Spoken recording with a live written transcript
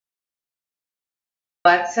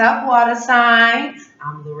What's up, water signs?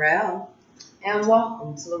 I'm Laurel, and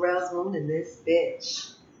welcome to Laurel's Moon in this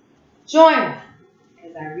bitch. Join me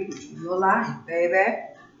as I read your life, baby.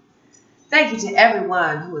 Thank you to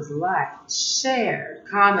everyone who has liked, shared,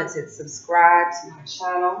 commented, subscribed to my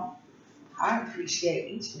channel. I appreciate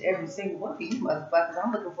each and every single one of you motherfuckers.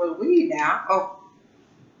 I'm looking for the weed now. Oh.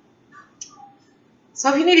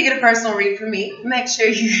 So if you need to get a personal read from me, make sure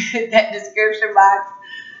you hit that description box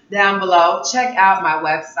down below. Check out my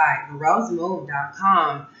website,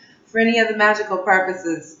 therosemoon.com, for any other magical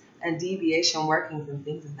purposes and deviation workings and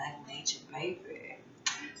things of that nature, baby.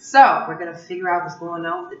 So we're going to figure out what's going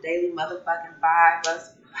on with the daily motherfucking vibe. Let's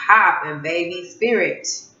poppin', baby. Spirit,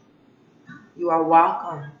 you are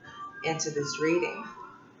welcome into this reading.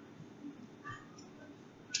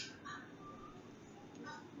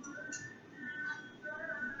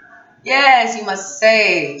 Yes, you must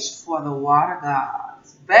sage for the water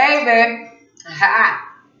gods, baby.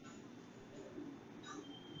 Ha.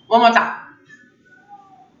 One more time.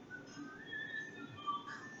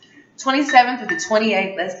 27th through the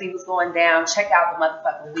 28th. Let's see what's going down. Check out the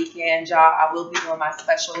motherfucking weekend, y'all. I will be doing my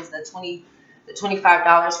specials, the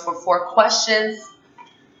 $25 for 4 questions.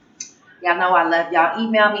 Y'all know I love y'all.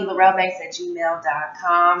 Email me,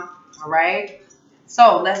 laurelbanks@gmail.com. All right.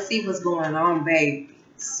 So let's see what's going on, babies.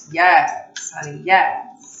 Yes, honey,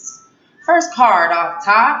 yes. First card off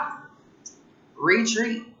top.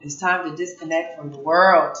 Retreat. It's time to disconnect from the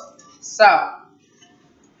world. So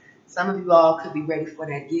some of you all could be ready for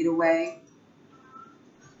that getaway.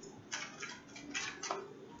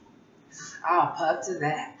 I'll puff to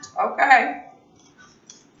that. Okay.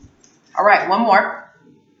 All right, one more.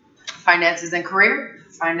 Finances and career.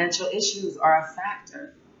 Financial issues are a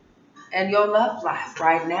factor in your love life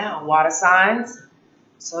right now, water signs.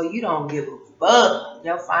 So you don't give a fuck.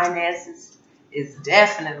 Your finances is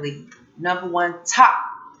definitely #1 top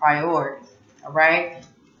priority. All right.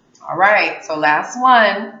 All right. So last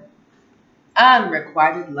one.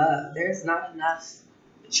 Unrequited love. There's not enough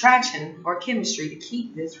attraction or chemistry to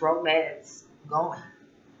keep this romance going.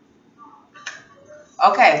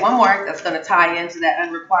 Okay, one more that's going to tie into that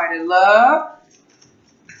unrequited love.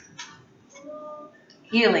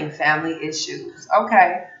 Healing family issues.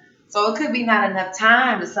 Okay, so it could be not enough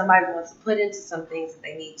time that somebody wants to put into some things that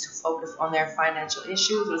they need to focus on their financial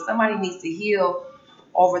issues, or somebody needs to heal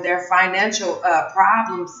over their financial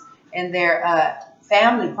problems and their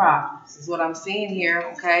family problems is what I'm seeing here,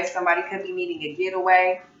 okay? Somebody could be needing a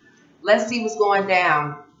getaway. Let's see what's going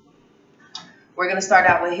down. We're going to start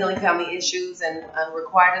out with healing family issues and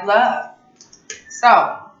unrequited love.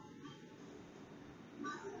 So,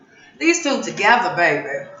 these two together,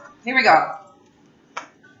 baby. Here we go.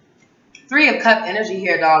 3 of Cup energy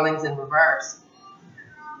here, darlings, in reverse.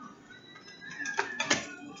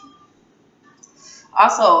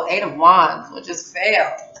 Also, 8 of Wands, which just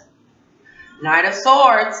failed. Knight of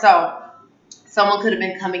Swords. So someone could have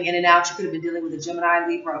been coming in and out. You could have been dealing with a Gemini,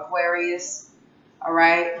 Libra, Aquarius. All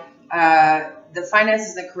right. The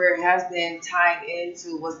finances and career has been tied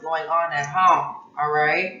into what's going on at home. All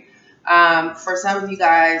right. For some of you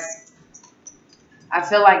guys, I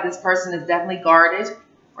feel like this person is definitely guarded,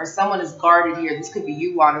 or someone is guarded here. This could be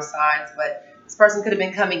you, water signs, but this person could have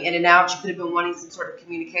been coming in and out. You could have been wanting some sort of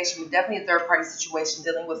communication, but definitely a third-party situation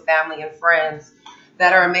dealing with family and friends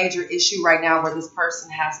that are a major issue right now, where this person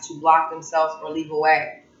has to block themselves or leave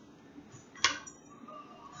away.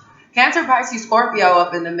 Cancer, Pisces, Scorpio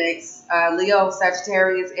up in the mix. Leo,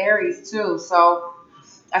 Sagittarius, Aries too. So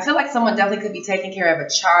I feel like someone definitely could be taking care of a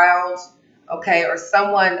child, okay, or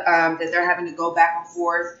someone that they're having to go back and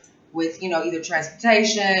forth with, you know, either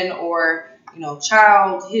transportation or, you know,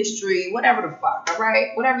 child history, whatever the fuck, all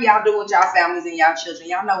right? Whatever y'all do with y'all families and y'all children,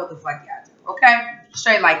 y'all know what the fuck y'all do, okay?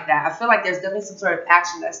 Straight like that. I feel like there's definitely some sort of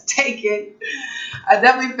action that's taken. I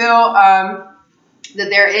definitely feel that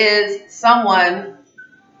there is someone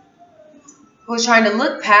who's trying to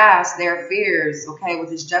look past their fears, okay, with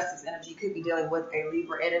this justice energy. You could be dealing with a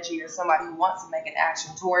Libra energy or somebody who wants to make an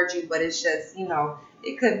action towards you, but it's just, you know,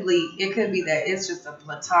 it could be that it's just a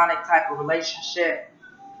platonic type of relationship.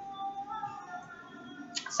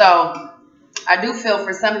 So I do feel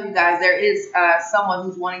for some of you guys, there is someone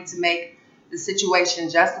who's wanting to make the situation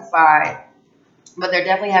justified, but they're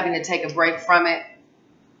definitely having to take a break from it.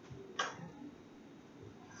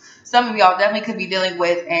 Some of y'all definitely could be dealing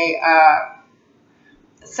with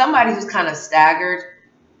somebody who's kind of staggered,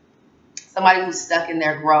 somebody who's stuck in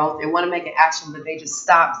their growth. They want to make an action, but they just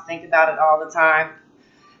stop to think about it all the time.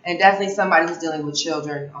 And definitely somebody who's dealing with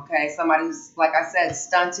children, okay? Somebody who's, like I said,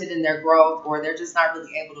 stunted in their growth, or they're just not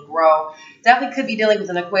really able to grow. Definitely could be dealing with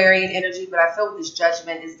an Aquarian energy, but I feel with this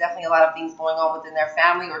judgment is definitely a lot of things going on within their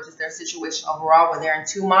family or just their situation overall, where they're in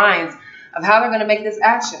two minds of how they're going to make this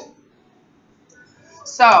action.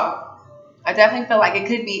 So I definitely feel like it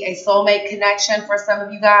could be a soulmate connection for some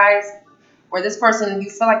of you guys, where this person, you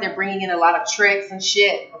feel like they're bringing in a lot of tricks and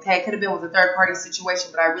shit, okay? It could have been with a third-party situation,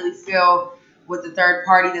 but I really feel with the third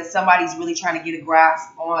party that somebody's really trying to get a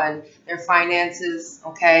grasp on their finances,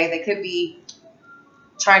 okay? They could be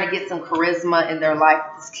trying to get some charisma in their life.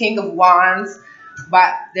 This King of Wands,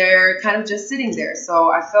 but they're kind of just sitting there.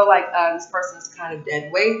 So I feel like this person's kind of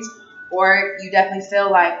dead weight, or you definitely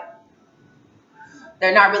feel like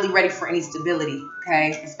they're not really ready for any stability,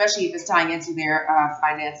 okay? Especially if it's tying into their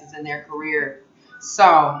finances and their career.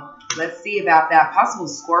 So let's see about that. Possible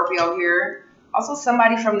Scorpio here. Also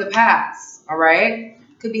somebody from the past, all right?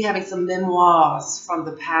 Could be having some memoirs from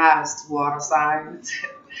the past, water signs.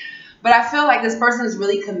 But I feel like this person is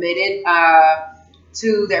really committed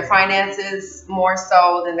to their finances more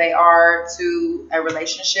so than they are to a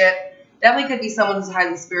relationship. Definitely could be someone who's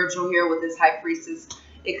highly spiritual here with this High Priestess.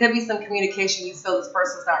 It could be some communication you feel this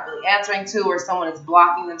person's not really answering to, or someone is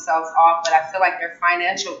blocking themselves off. But I feel like their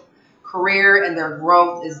financial career and their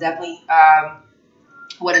growth is definitely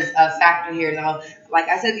what is a factor here. Now, like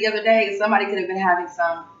I said the other day, somebody could have been having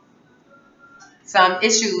some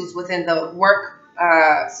issues within the work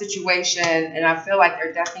situation, and I feel like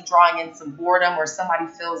they're definitely drawing in some boredom, or somebody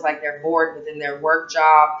feels like they're bored within their work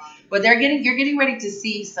job. But you're getting ready to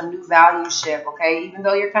see some new value shift, okay? Even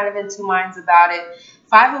though you're kind of in two minds about it.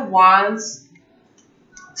 5 of Wands,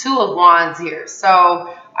 2 of Wands here.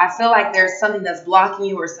 So I feel like there's something that's blocking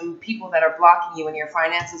you, or some people that are blocking you in your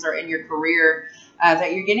finances or in your career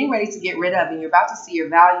that you're getting ready to get rid of, and you're about to see your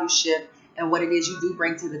value shift and what it is you do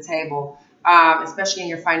bring to the table, especially in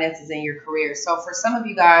your finances and your career. So for some of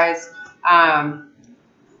you guys,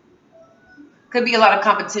 could be a lot of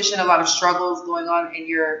competition, a lot of struggles going on in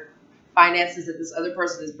your finances that this other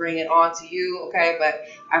person is bringing on to you, okay? But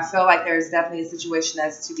I feel like there's definitely a situation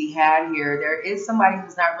that's to be had here. There is somebody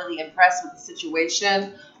who's not really impressed with the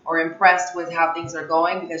situation or impressed with how things are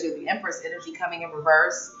going, because you have the Empress energy coming in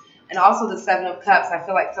reverse. And also the 7 of Cups. I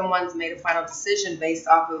feel like someone's made a final decision based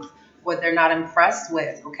off of what they're not impressed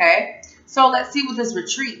with, okay? So let's see what this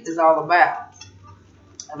retreat is all about.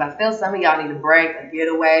 Because I feel some of y'all need a break, a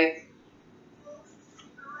getaway.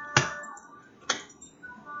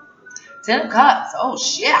 10 of Cups. Oh,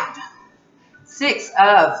 shit. 6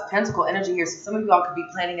 of Pentacle energy here. So some of y'all could be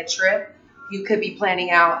planning a trip. You could be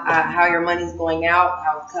planning out how your money's going out,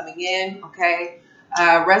 how it's coming in, okay?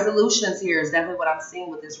 Resolutions here is definitely what I'm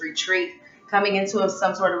seeing with this retreat. Coming into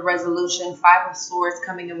some sort of resolution. 5 of Swords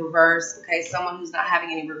coming in reverse, okay? Someone who's not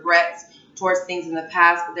having any regrets towards things in the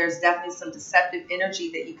past, but there's definitely some deceptive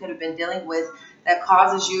energy that you could have been dealing with that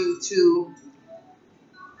causes you to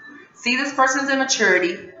see this person's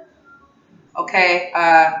immaturity, okay?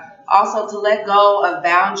 Also to let go of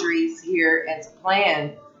boundaries here and to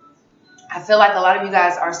plan. I feel like a lot of you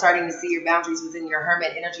guys are starting to see your boundaries within your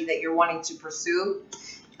Hermit energy that you're wanting to pursue.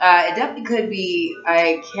 It definitely could be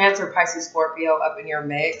a Cancer, Pisces, Scorpio up in your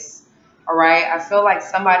mix, all right? I feel like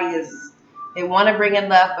somebody they want to bring in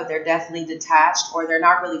love, but they're definitely detached, or they're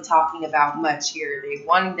not really talking about much here. They're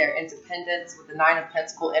wanting their independence with the 9 of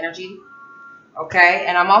Pentacles energy, okay?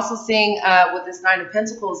 And I'm also seeing with this 9 of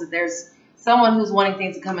Pentacles that there's someone who's wanting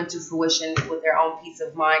things to come into fruition with their own peace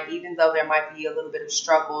of mind, even though there might be a little bit of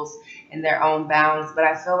struggles in their own bounds. But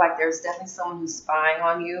I feel like there's definitely someone who's spying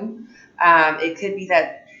on you. It could be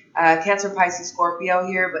that Cancer, Pisces, Scorpio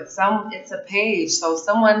here, but it's a page. So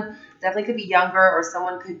someone definitely could be younger, or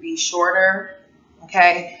someone could be shorter,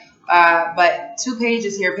 okay? But 2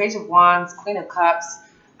 pages here, Page of Wands, Queen of Cups.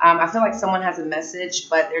 I feel like someone has a message,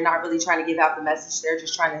 but they're not really trying to give out the message. They're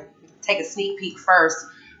just trying to take a sneak peek first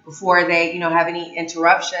before they, have any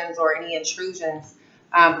interruptions or any intrusions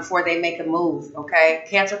before they make a move, okay?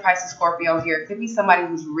 Cancer, Pisces, Scorpio here. It could be somebody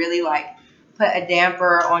who's really like put a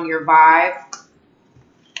damper on your vibe,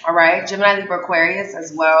 all right? Gemini, Libra, Aquarius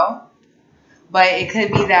as well. But it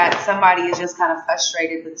could be that somebody is just kind of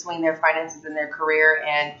frustrated between their finances and their career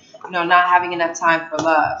and, not having enough time for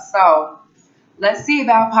love. So let's see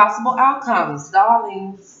about possible outcomes,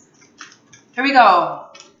 darlings. Here we go.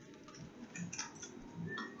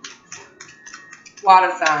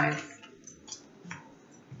 Water signs.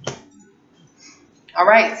 All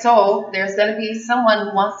right, so there's going to be someone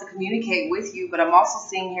who wants to communicate with you, but I'm also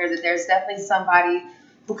seeing here that there's definitely somebody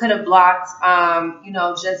who could have blocked,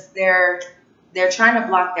 just they're trying to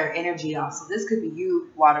block their energy off. So this could be you,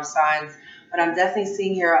 water signs. But I'm definitely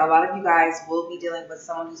seeing here a lot of you guys will be dealing with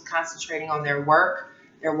someone who's concentrating on their work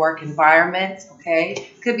environment,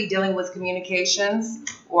 okay? Could be dealing with communications,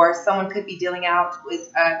 or someone could be dealing out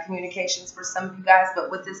with communications for some of you guys.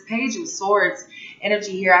 But with this Page of Swords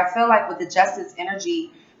energy here, I feel like with the Justice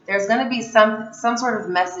energy, there's going to be some sort of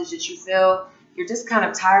message that you feel you're just kind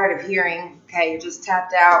of tired of hearing, okay? You're just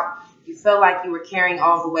tapped out. You feel like you were carrying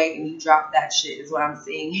all the weight and you dropped that shit is what I'm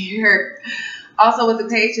seeing here. Also with the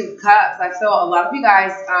Page of Cups, I feel a lot of you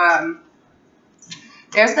guys,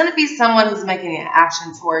 there's going to be someone who's making an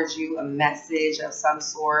action towards you, a message of some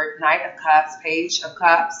sort. Knight of Cups, Page of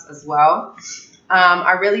Cups as well.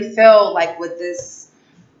 I really feel like with this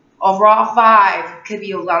overall 5, could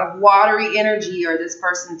be a lot of watery energy, or this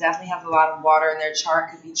person definitely has a lot of water in their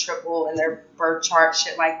chart. Could be triple in their birth chart,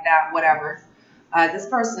 shit like that, whatever. This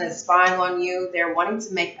person is spying on you. They're wanting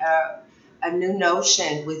to make a new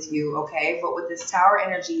notion with you, okay? But with this Tower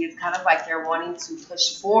energy, it's kind of like they're wanting to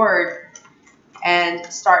push forward and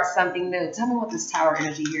start something new. Tell me what this Tower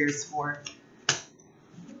energy here is for.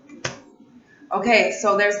 Okay,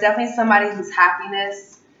 so there's definitely somebody whose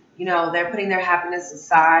happiness, you know, they're putting their happiness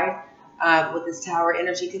aside with this Tower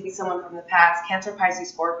energy. Could be someone from the past. Cancer, Pisces,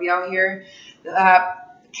 Scorpio here.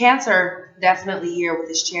 Cancer definitely here with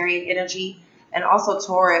this Chariot energy, and also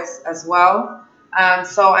Taurus as well.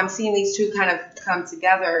 So I'm seeing these two kind of come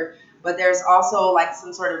together, but there's also like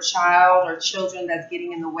some sort of child or children that's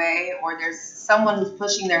getting in the way, or there's someone who's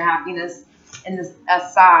pushing their happiness in this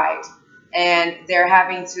aside, and they're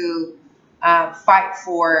having to fight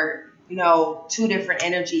for, you know, 2 different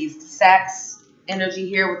energies. Sex energy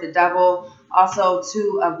here with the Devil, also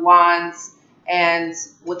 2 of Wands, and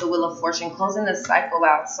with the Wheel of Fortune, closing the cycle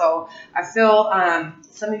out. So I feel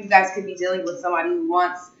some of you guys could be dealing with somebody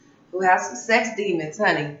who has some sex demons,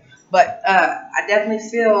 honey. But I definitely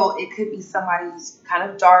feel it could be somebody who's kind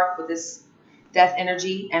of dark with this Death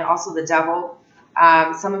energy and also the Devil.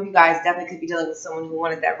 Some of you guys definitely could be dealing with someone who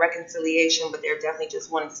wanted that reconciliation, but they're definitely just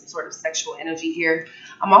wanting some sort of sexual energy here.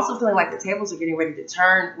 I'm also feeling like the tables are getting ready to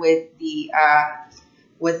turn with the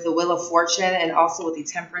Wheel of Fortune and also with the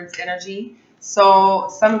Temperance energy. So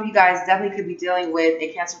some of you guys definitely could be dealing with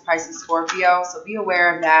a Cancer, Pisces, Scorpio. So be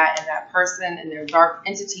aware of that and that person and their dark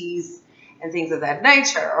entities and things of that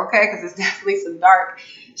nature, okay? Because there's definitely some dark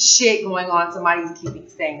shit going on. Somebody's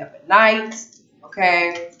staying up at night,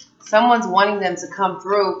 okay? Someone's wanting them to come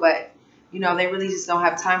through, but, you know, they really just don't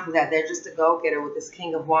have time for that. They're just a go-getter with this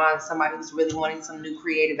King of Wands, somebody who's really wanting some new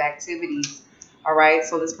creative activities, all right?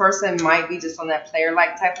 So this person might be just on that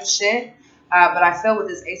player-like type of shit. But I feel with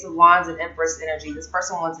this Ace of Wands and Empress energy, this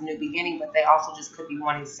person wants a new beginning, but they also just could be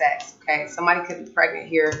wanting sex, okay? Somebody could be pregnant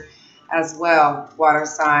here as well, water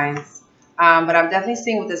signs. But I'm definitely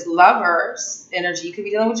seeing with this Lovers energy, you could be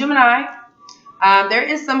dealing with Gemini. There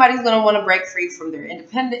is somebody who's going to want to break free from their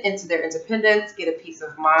independence, get a peace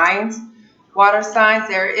of mind. Water signs,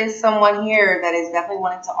 there is someone here that is definitely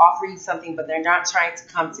wanting to offer you something, but they're not trying to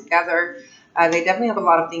come together. They definitely have a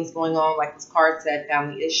lot of things going on, like this card said,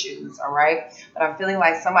 family issues, all right? But I'm feeling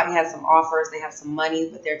like somebody has some offers, they have some money,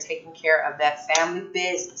 but they're taking care of that family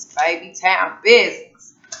business, baby town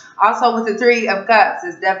business. Also with the 3 of Cups,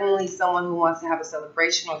 there's definitely someone who wants to have a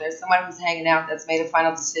celebration, or there's somebody who's hanging out that's made a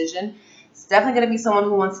final decision. It's definitely going to be someone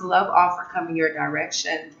who wants a love offer coming your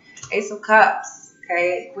direction. Ace of Cups,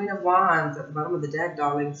 okay? Queen of Wands at the bottom of the deck,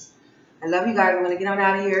 darlings. I love you guys. I'm going to get on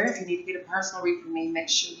out of here. If you need to get a personal read from me, make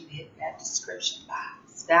sure you hit that description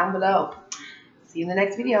box down below. See you in the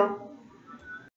next video.